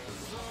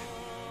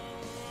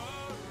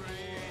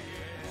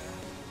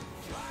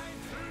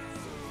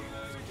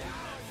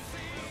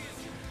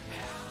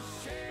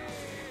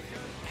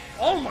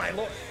 Oh my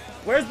lord.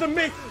 Where's the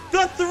mix?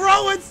 The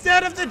throw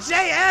instead of the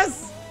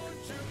JS.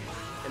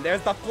 And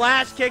there's the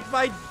flash kick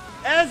by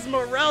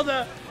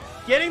Esmeralda.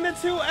 Getting the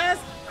 2S.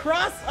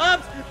 Cross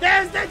ups.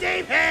 There's the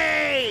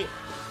DP.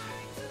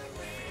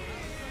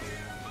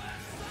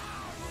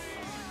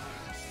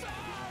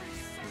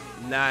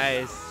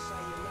 Nice.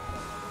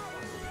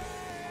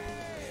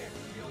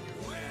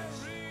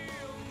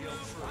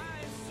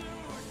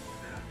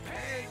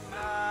 Pay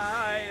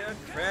my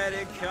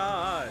credit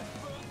card.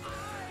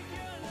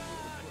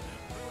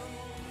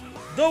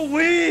 The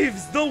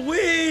weaves! The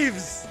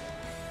weaves!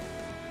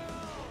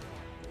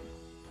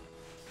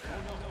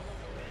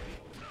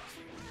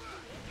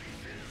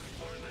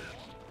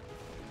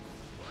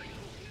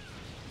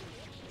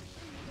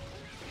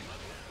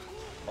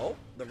 Oh,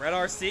 the red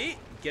RC.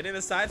 Getting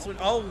the side switch.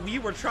 Oh, we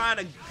were trying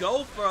to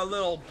go for a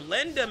little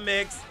blender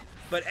mix,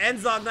 but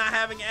Enzog not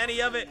having any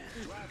of it.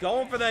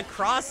 Going for the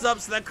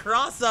cross-ups, 10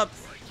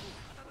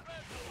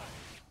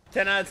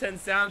 out of 10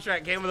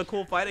 soundtrack came with a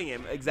cool fighting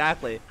game.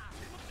 Exactly.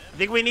 I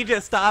think we need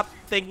to stop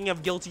thinking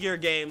of Guilty Gear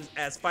games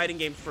as fighting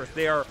games first.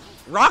 They are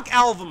rock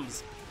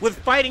albums with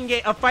a fighting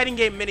game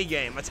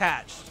minigame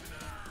attached.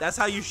 That's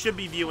how you should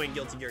be viewing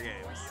Guilty Gear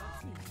games.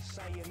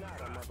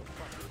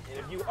 And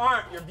if you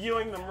aren't, you're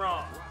viewing them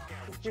wrong.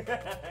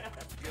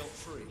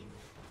 Guilt-free.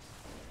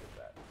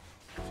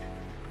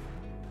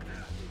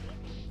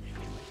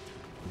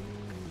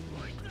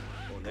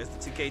 Oh, there's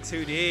the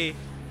 2K2D.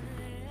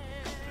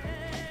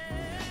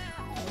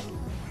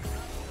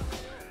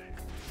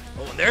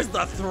 Oh, and there's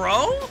the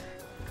throw.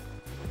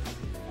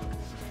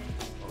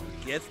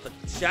 Gets the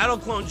Shadow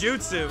Clone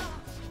Jutsu.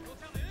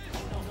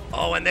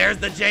 Oh, and there's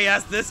the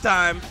JS this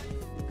time.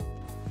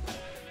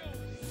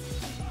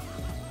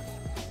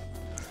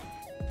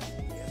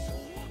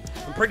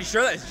 I'm pretty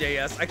sure that's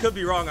JS. I could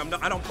be wrong.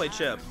 I don't play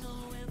Chipp.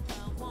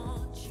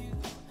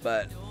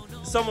 But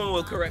someone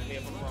will correct me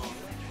if I'm wrong.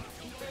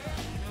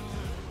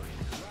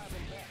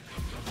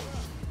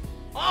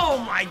 Oh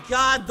my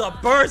god, the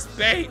burst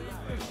bait!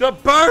 The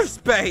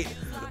burst bait!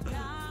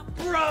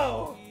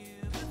 Bro!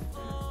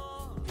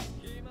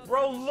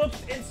 Bro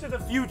looked into the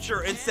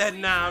future and said,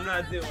 nah, I'm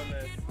not doing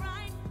this.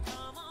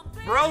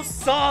 Bro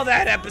saw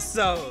that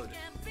episode.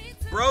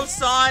 Bro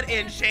saw it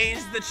and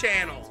changed the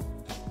channel.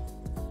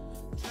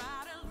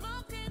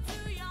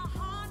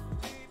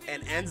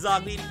 And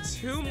Enzog needing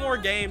 2 more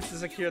games to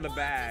secure the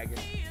bag.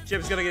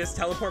 Chipp's gonna get his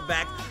teleport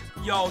back.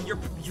 Yo, you're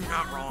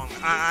not wrong.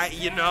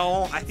 You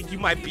know, I think you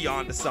might be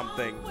onto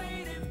something.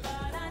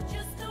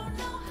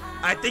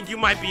 I think you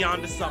might be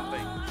onto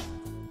something.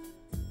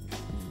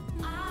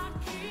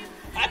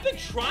 I've been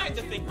trying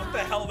to think what the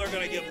hell they're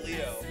gonna give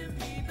Leo.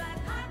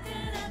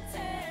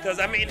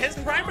 Because, I mean, his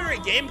primary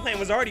game plan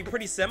was already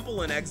pretty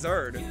simple in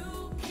Xrd.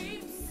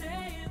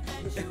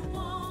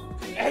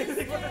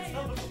 Anything with a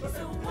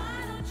teleport.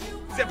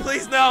 He said,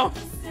 please no.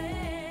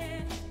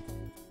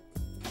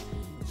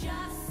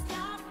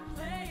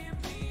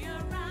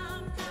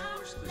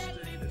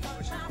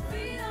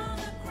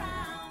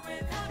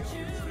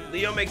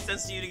 Leo makes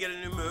sense to you to get a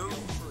new move?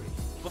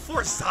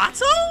 Before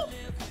Sato?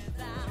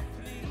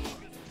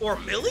 Or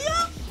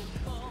Milia?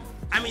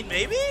 I mean,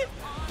 maybe?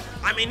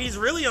 I mean, he's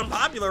really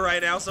unpopular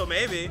right now, so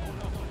maybe.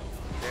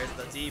 There's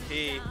the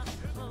DP.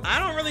 I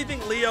don't really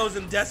think Leo's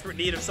in desperate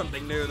need of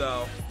something new,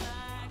 though.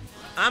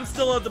 I'm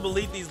still of the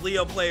belief these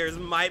Leo players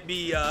might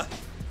be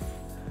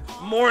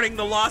mourning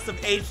the loss of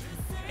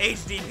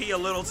HDP a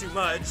little too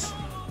much.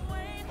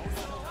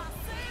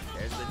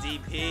 There's the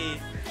DP.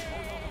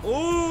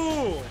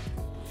 Ooh!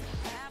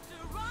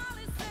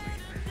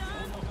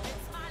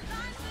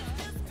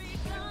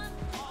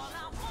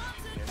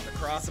 There's the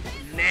cross.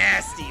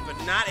 Nasty, but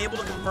not able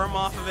to confirm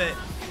off of it.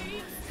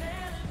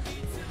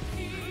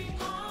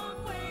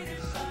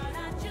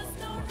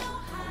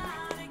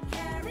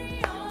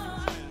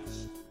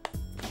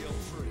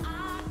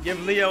 Give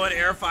Leo an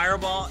air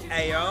fireball.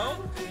 Ayo.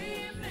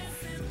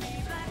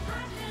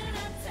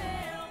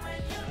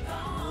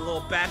 A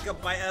little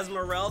backup by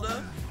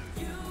Esmeralda.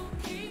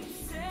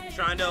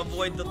 Trying to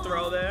avoid the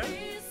throw there.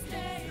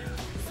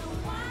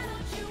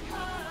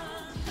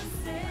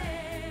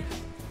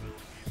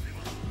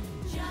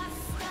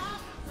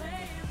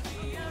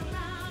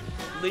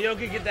 Leo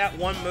could get that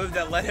one move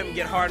that let him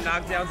get hard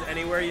knockdowns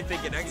anywhere you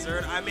think in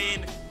Xrd. I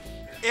mean,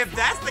 if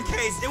that's the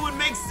case, it would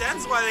make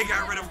sense why they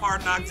got rid of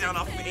hard knockdown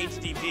off of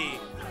HDP.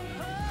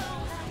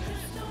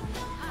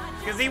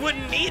 Because he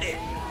wouldn't need it.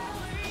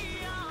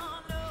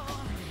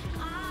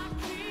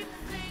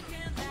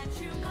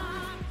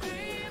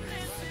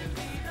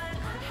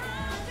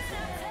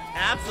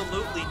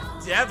 Absolutely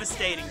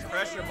devastating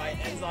pressure by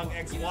Enzog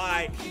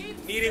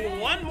XY, needing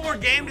 1 more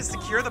game to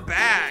secure the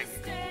bag.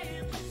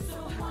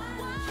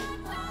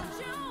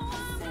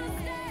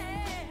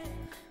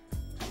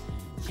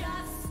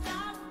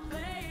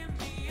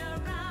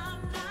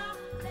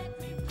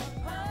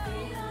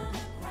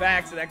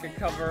 Facts that could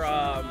cover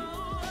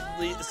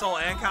Soul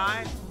and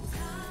Kai.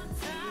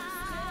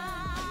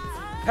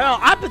 Hell,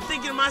 I've been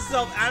thinking to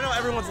myself, I know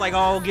everyone's like,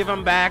 oh, give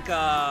him back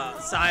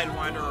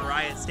Sidewinder or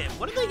Riot Stamp.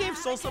 What if they gave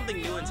Soul something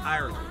new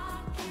entirely?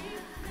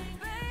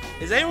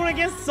 Is anyone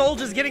against Soul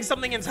just getting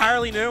something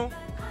entirely new?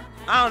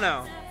 I don't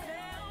know.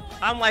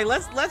 I'm like,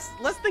 let's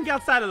think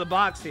outside of the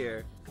box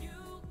here.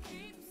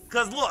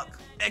 Cause look,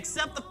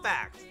 accept the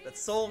fact that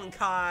Soul and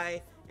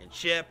Kai and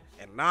Chipp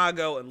and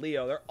Nago and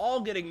Leo, they're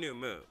all getting new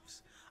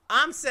moves.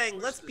 I'm saying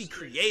let's be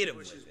creative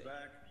with it.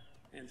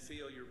 And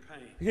feel your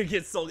pain. You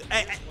get Soul.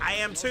 I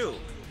am too,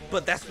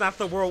 but that's not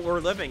the world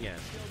we're living in.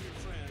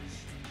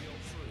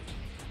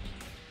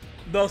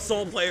 Those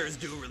Soul players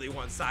do really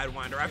want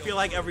Sidewinder. I feel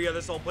like every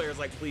other Soul player is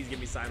like, please give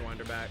me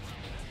Sidewinder back.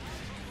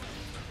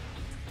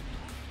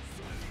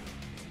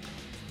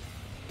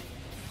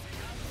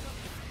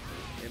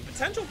 In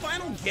potential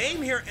final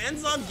game here,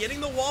 Enzog getting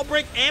the wall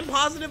break and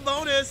positive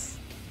bonus.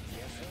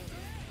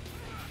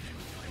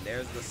 And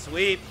there's the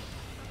sweep.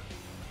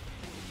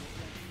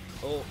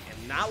 Oh,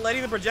 and not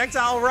letting the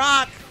projectile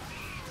rock.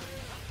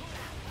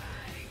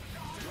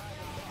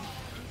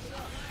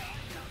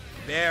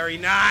 Very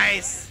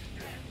nice.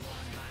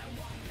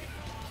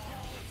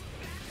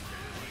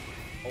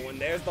 Oh, and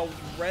there's the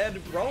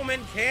red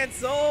Roman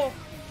cancel.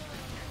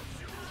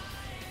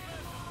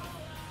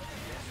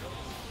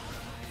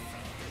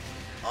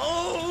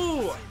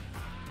 Oh!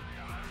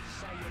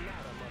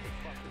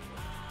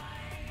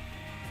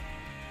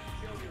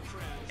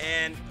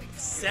 And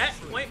set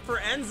point for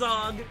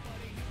Enzog.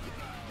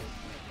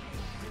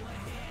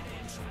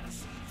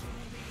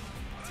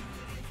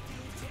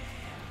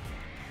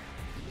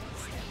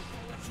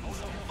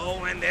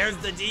 Oh, and there's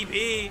the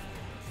DP.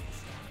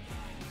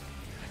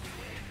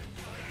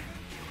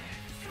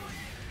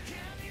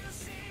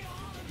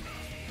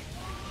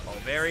 Oh,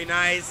 very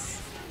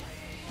nice.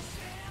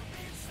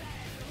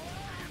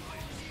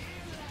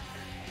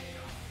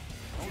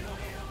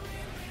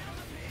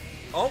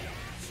 Oh.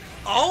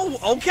 Oh,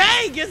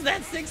 okay, gets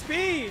that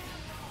 6P.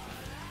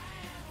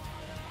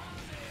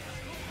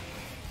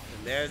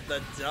 And there's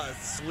the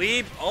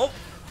sweep. Oh.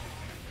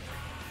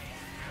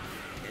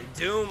 And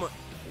Doom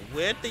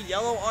with the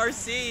yellow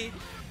RC.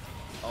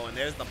 Oh, and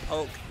there's the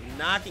poke,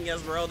 knocking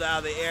Esmeralda out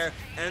of the air.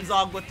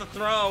 Enzog with the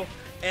throw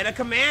and a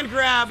command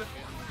grab.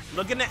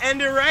 Looking to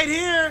end it right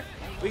here.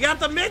 We got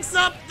the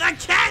mix-up, the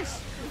catch,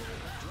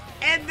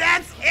 and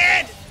that's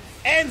it.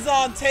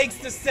 Enzog takes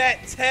the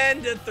set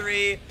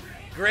 10-3.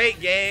 Great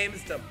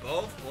games to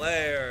both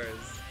players.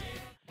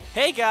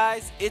 Hey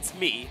guys, it's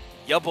me,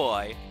 your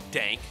boy,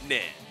 Dank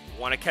Nin.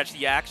 Want to catch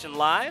the action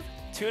live?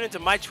 Tune into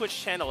my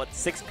Twitch channel at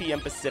 6 p.m.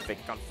 Pacific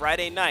on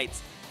Friday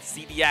nights to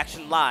see the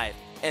action live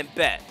and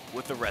bet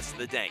with the rest of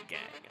the Dank Gang.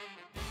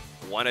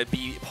 Want to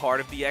be part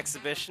of the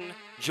exhibition?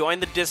 Join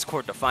the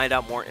Discord to find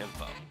out more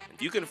info.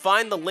 You can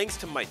find the links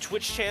to my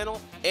Twitch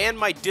channel and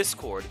my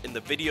Discord in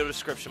the video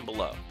description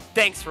below.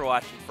 Thanks for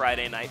watching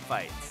Friday Night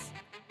Fights.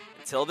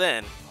 Until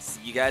then, I'll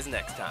see you guys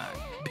next time.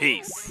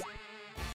 Peace.